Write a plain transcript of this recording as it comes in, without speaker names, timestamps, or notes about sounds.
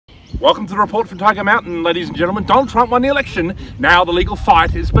Welcome to the report from Tiger Mountain, ladies and gentlemen. Donald Trump won the election. Now the legal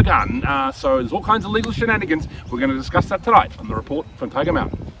fight has begun. So there's all kinds of legal shenanigans. We're going to discuss that tonight on the report from Tiger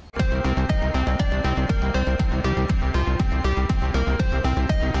Mountain.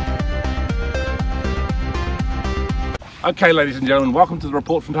 Okay, ladies and gentlemen, welcome to the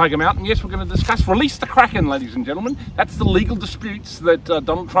report from Tiger Mountain. Yes, we're going to discuss release the Kraken, ladies and gentlemen. That's the legal disputes that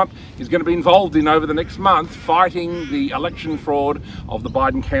Donald Trump is going to be involved in over the next month, fighting the election fraud of the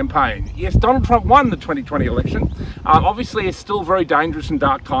Biden campaign. Yes, Donald Trump won the 2020 election. Obviously, it's still very dangerous and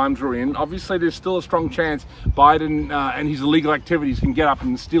dark times we're in. Obviously, there's still a strong chance Biden and his illegal activities can get up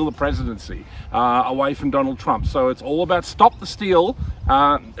and steal the presidency away from Donald Trump. So it's all about stop the steal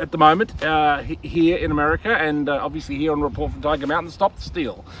at the moment here in America, and obviously here on Report from Tiger Mountain, stop the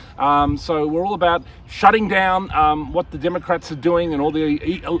steal. So we're all about shutting down what the Democrats are doing and all the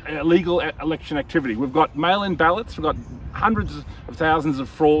illegal election activity. We've got mail-in ballots, we've got hundreds of thousands of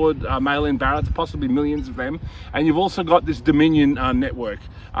fraud mail-in ballots, possibly millions of them, and you've also got this Dominion network.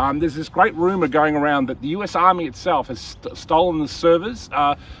 There's this great rumor going around that the US Army itself has stolen the servers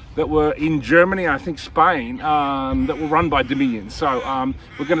that were in Germany, I think Spain, that were run by Dominion. So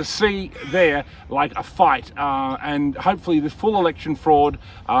we're going to see there like a fight, and hopefully the full election fraud,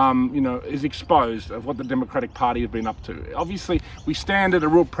 is exposed of what the Democratic Party have been up to. Obviously, we stand at a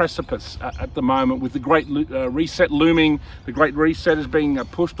real precipice at the moment with the Great Reset looming. The Great Reset is being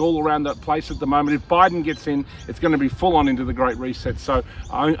pushed all around that place at the moment. If Biden gets in, it's going to be full on into the Great Reset. So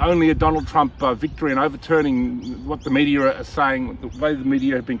only a Donald Trump victory and overturning what the media are saying, the way the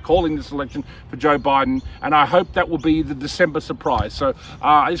media have been calling this election for Joe Biden, and I hope that will be the December surprise. So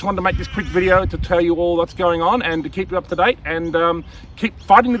I just wanted to make this quick video to tell you all what's going on and to keep you up to date, and keep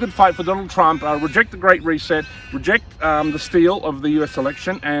fighting the good fight for Donald Trump, reject the Great Reset, reject the steal of the US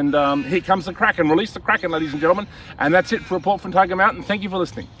election, and here comes the Kraken. Release the Kraken, ladies and gentlemen. And that's it for Report from Tiger Mountain. Thank you for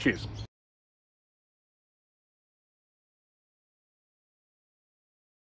listening. Cheers.